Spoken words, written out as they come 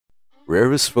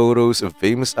rarest photos of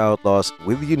famous outlaws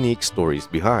with unique stories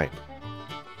behind.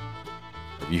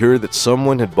 Have you heard that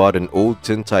someone had bought an old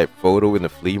tint-type photo in a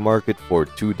flea market for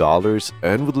 $2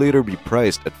 and would later be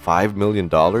priced at $5 million?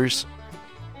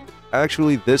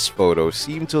 Actually, this photo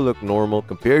seemed to look normal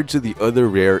compared to the other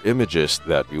rare images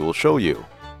that we will show you.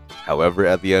 However,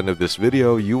 at the end of this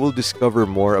video, you will discover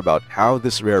more about how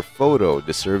this rare photo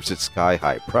deserves its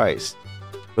sky-high price.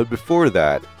 But before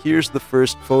that, here's the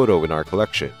first photo in our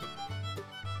collection.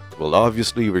 Well,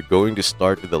 obviously, we're going to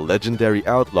start with the legendary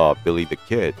outlaw Billy the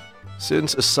Kid,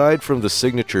 since aside from the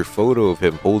signature photo of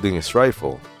him holding his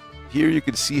rifle, here you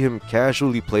can see him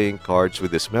casually playing cards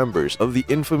with his members of the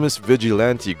infamous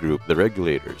vigilante group, the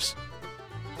Regulators.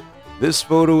 This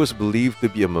photo is believed to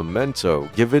be a memento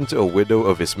given to a widow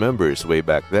of his members way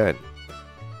back then.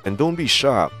 And don't be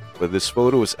shocked, but this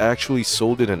photo was actually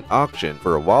sold in an auction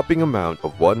for a whopping amount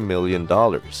of $1 million.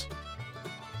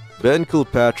 Ben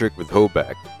Kilpatrick with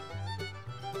Hoback.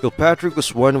 Kilpatrick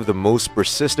was one of the most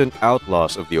persistent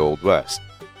outlaws of the Old West.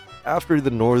 After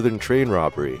the Northern train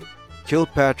robbery,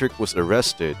 Kilpatrick was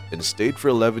arrested and stayed for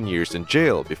 11 years in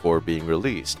jail before being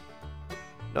released.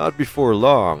 Not before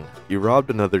long, he robbed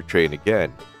another train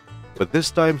again, but this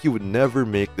time he would never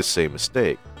make the same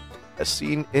mistake. As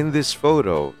seen in this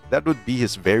photo, that would be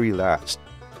his very last.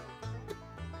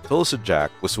 Tulsa Jack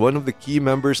was one of the key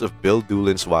members of Bill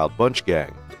Doolin's Wild Bunch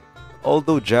gang.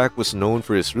 Although Jack was known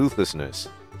for his ruthlessness,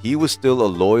 he was still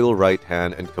a loyal right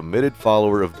hand and committed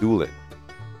follower of Doolin.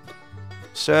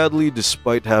 Sadly,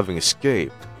 despite having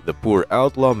escaped, the poor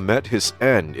outlaw met his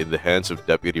end in the hands of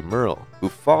Deputy Merle, who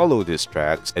followed his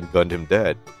tracks and gunned him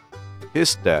dead.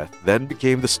 His death then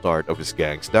became the start of his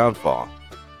gang's downfall.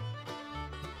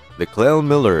 The Clell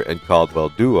Miller and Caldwell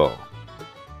duo.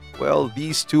 Well,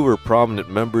 these two were prominent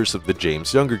members of the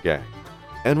James Younger gang,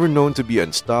 and were known to be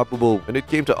unstoppable when it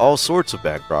came to all sorts of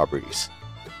bank robberies.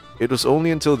 It was only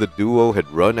until the duo had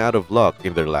run out of luck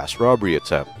in their last robbery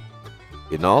attempt.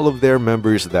 In all of their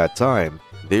members that time,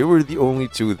 they were the only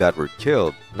two that were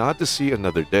killed not to see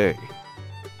another day.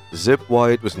 Zip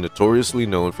Wyatt was notoriously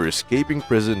known for escaping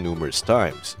prison numerous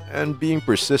times and being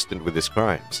persistent with his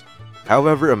crimes.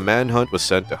 However, a manhunt was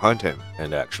sent to hunt him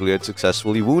and actually had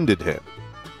successfully wounded him,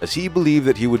 as he believed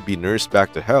that he would be nursed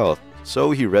back to health, so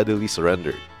he readily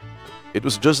surrendered. It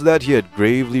was just that he had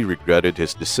gravely regretted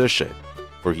his decision,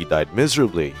 for he died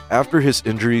miserably after his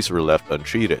injuries were left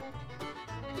untreated.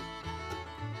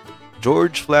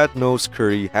 George Flatnose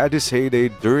Curry had his heyday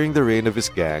during the reign of his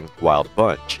gang, Wild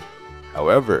Bunch.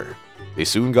 However, they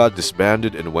soon got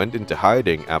disbanded and went into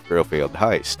hiding after a failed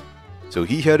heist. So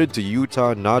he headed to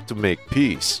Utah not to make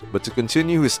peace, but to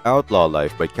continue his outlaw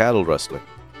life by cattle rustling.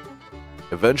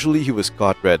 Eventually, he was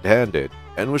caught red-handed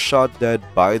and was shot dead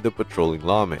by the patrolling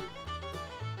lawmen.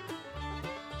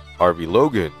 Harvey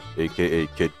Logan, aka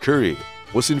Kid Curry,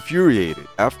 was infuriated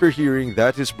after hearing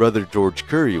that his brother George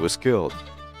Curry was killed.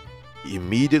 He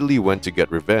immediately went to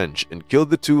get revenge and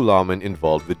killed the two lawmen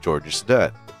involved with George's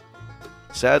death.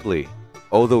 Sadly,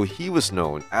 although he was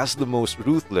known as the most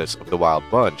ruthless of the Wild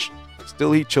Bunch,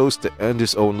 still he chose to end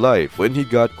his own life when he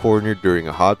got cornered during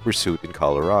a hot pursuit in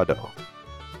Colorado.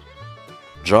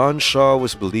 John Shaw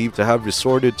was believed to have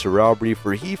resorted to robbery,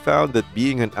 for he found that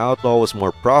being an outlaw was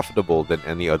more profitable than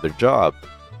any other job.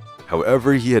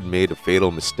 However, he had made a fatal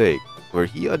mistake, where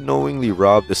he unknowingly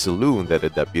robbed a saloon that a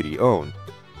deputy owned.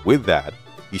 With that,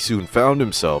 he soon found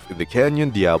himself in the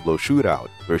Canyon Diablo shootout,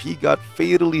 where he got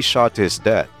fatally shot to his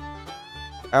death.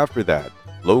 After that,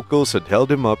 locals had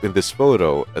held him up in this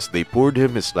photo as they poured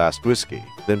him his last whiskey,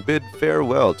 then bid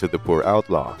farewell to the poor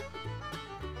outlaw.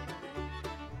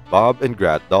 Bob and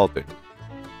Grat Dalton.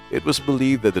 It was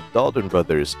believed that the Dalton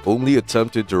brothers only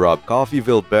attempted to rob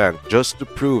Coffeyville Bank just to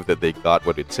prove that they got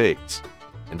what it takes,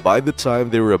 and by the time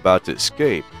they were about to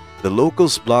escape, the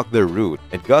locals blocked their route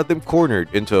and got them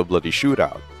cornered into a bloody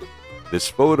shootout. This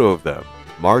photo of them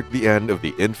marked the end of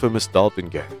the infamous Dalton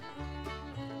gang.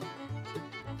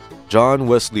 John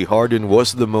Wesley Hardin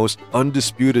was the most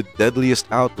undisputed deadliest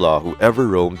outlaw who ever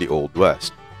roamed the Old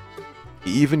West.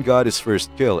 He even got his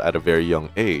first kill at a very young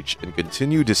age and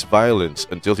continued his violence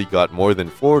until he got more than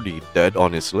 40 dead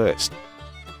on his list.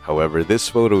 However, this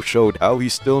photo showed how he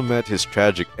still met his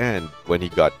tragic end when he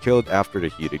got killed after a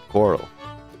heated quarrel.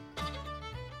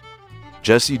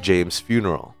 Jesse James'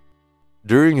 funeral.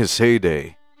 During his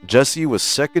heyday, Jesse was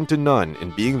second to none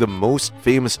in being the most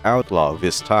famous outlaw of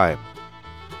his time.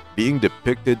 Being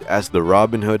depicted as the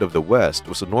Robin Hood of the West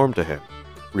was a norm to him,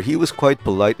 for he was quite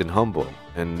polite and humble,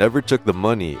 and never took the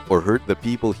money or hurt the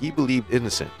people he believed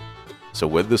innocent. So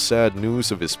when the sad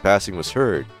news of his passing was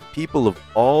heard, people of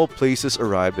all places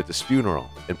arrived at his funeral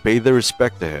and paid their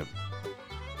respect to him.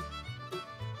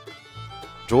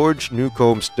 George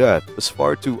Newcomb's death was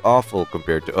far too awful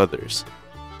compared to others,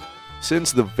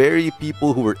 since the very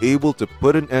people who were able to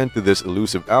put an end to this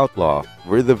elusive outlaw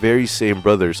were the very same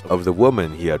brothers of the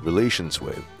woman he had relations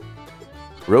with.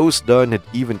 Rose Dunn had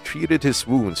even treated his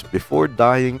wounds before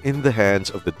dying in the hands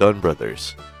of the Dunn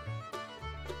brothers.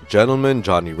 Gentleman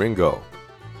Johnny Ringo.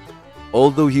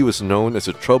 Although he was known as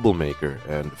a troublemaker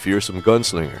and fearsome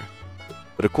gunslinger,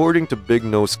 but according to Big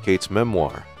Nose Kate's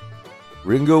memoir,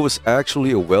 Ringo was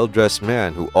actually a well-dressed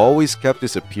man who always kept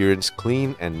his appearance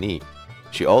clean and neat.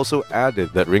 She also added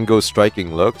that Ringo's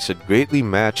striking looks had greatly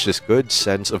matched his good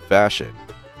sense of fashion.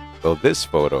 Well, this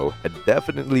photo had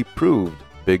definitely proved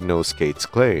Big Nose Kate's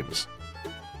claims.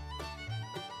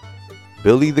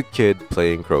 Billy the Kid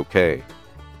playing croquet.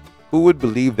 Who would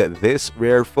believe that this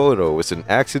rare photo was an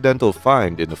accidental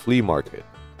find in the flea market?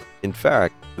 In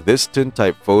fact, this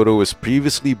tint-type photo was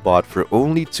previously bought for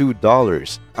only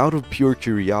 $2 out of pure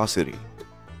curiosity,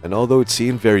 and although it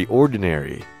seemed very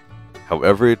ordinary,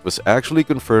 however, it was actually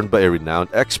confirmed by a renowned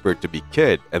expert to be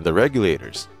Kid and the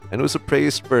regulators, and was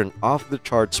appraised for an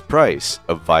off-the-charts price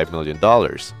of $5 million.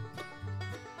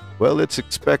 Well, it's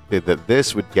expected that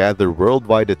this would gather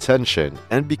worldwide attention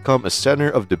and become a center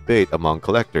of debate among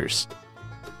collectors,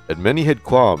 and many had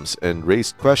qualms and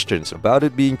raised questions about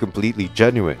it being completely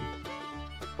genuine.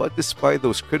 But despite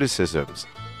those criticisms,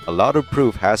 a lot of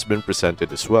proof has been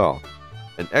presented as well,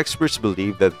 and experts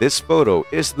believe that this photo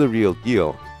is the real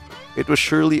deal. It was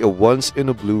surely a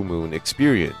once-in-a-blue-moon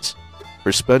experience,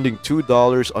 for spending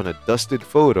 $2 on a dusted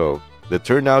photo that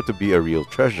turned out to be a real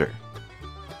treasure.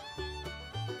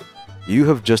 You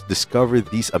have just discovered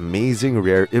these amazing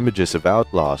rare images of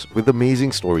outlaws with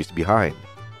amazing stories behind.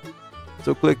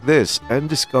 So click this and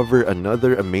discover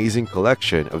another amazing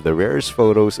collection of the rarest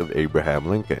photos of Abraham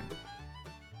Lincoln.